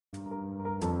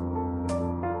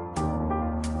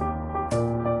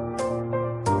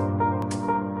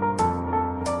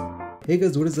Hey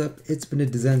guys, what is up? It's been a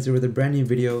Designs here with a brand new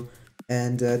video,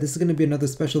 and this is going to be another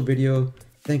special video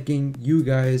thanking you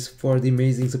guys for the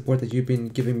amazing support that you've been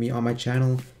giving me on my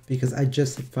channel, because I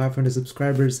just hit 500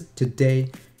 subscribers today,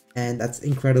 and that's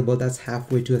incredible. That's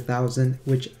halfway to 1,000,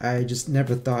 which I just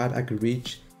never thought I could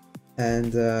reach.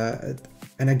 And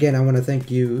again, I want to thank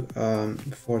you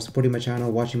for supporting my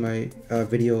channel, watching my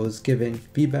videos, giving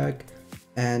feedback,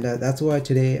 and that's why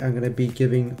today I'm going to be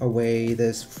giving away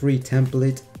this free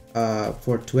template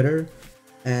for Twitter.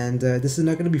 And this is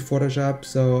not going to be Photoshop,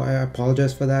 so I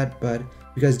apologize for that, but if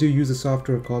you guys do use a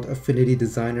software called Affinity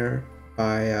Designer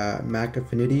by Mac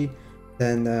Affinity,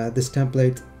 then this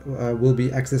template will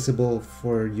be accessible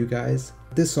for you guys.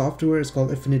 This software is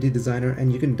called Affinity Designer,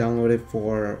 and you can download it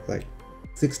for like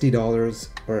 $60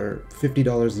 or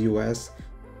 $50 US,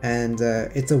 and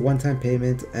it's a one-time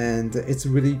payment, and it's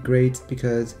really great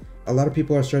because a lot of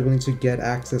people are struggling to get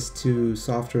access to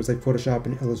softwares like Photoshop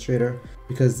and Illustrator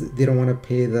because they don't want to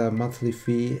pay the monthly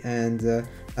fee, and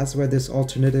that's why this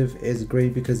alternative is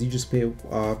great, because you just pay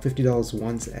 $50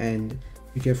 once and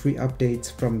you get free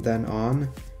updates from then on.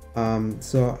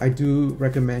 So I do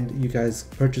recommend you guys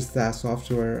purchase that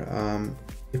software.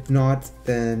 If not,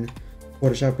 then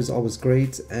Photoshop is always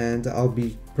great, and I'll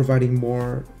be providing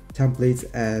more templates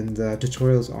and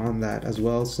tutorials on that as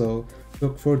well, so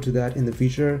look forward to that in the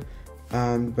future.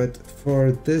 But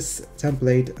for this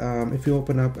template, if you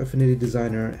open up Affinity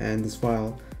Designer and this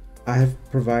file, I have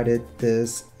provided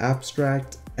this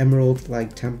abstract emerald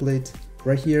like template.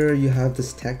 Right here you have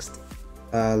this text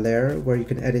layer where you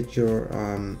can edit your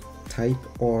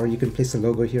type, or you can place a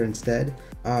logo here instead.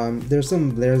 There's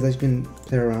some layers that you can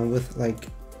play around with, like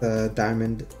the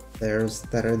diamond layers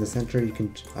that are in the center. You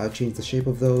can change the shape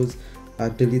of those,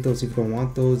 delete those if you don't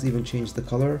want those, even change the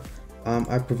color.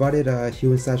 I provided a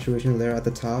hue and saturation layer at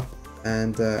the top,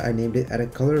 and I named it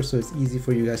edit color, so it's easy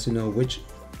for you guys to know which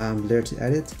layer to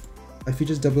edit. If you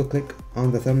just double click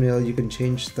on the thumbnail, you can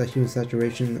change the hue and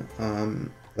saturation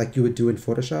like you would do in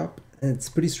Photoshop. And it's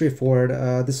pretty straightforward.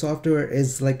 The software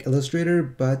is like Illustrator,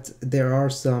 but there are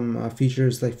some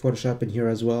features like Photoshop in here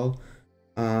as well.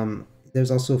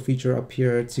 There's also a feature up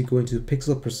here to go into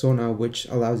pixel persona, which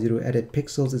allows you to edit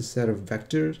pixels instead of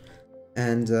vectors.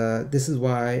 And this is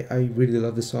why I really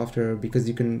love the software, because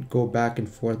you can go back and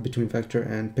forth between vector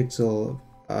and pixel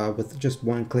with just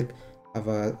one click of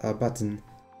a button.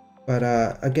 But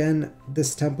again,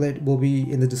 this template will be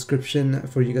in the description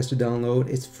for you guys to download.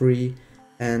 It's free,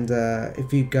 and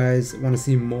if you guys want to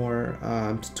see more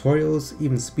tutorials,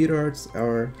 even speed arts,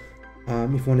 or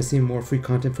if you want to see more free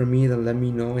content from me, then let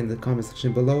me know in the comment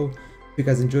section below. If you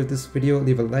guys enjoyed this video,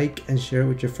 leave a like and share it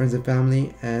with your friends and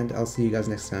family, and I'll see you guys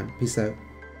next time. Peace out.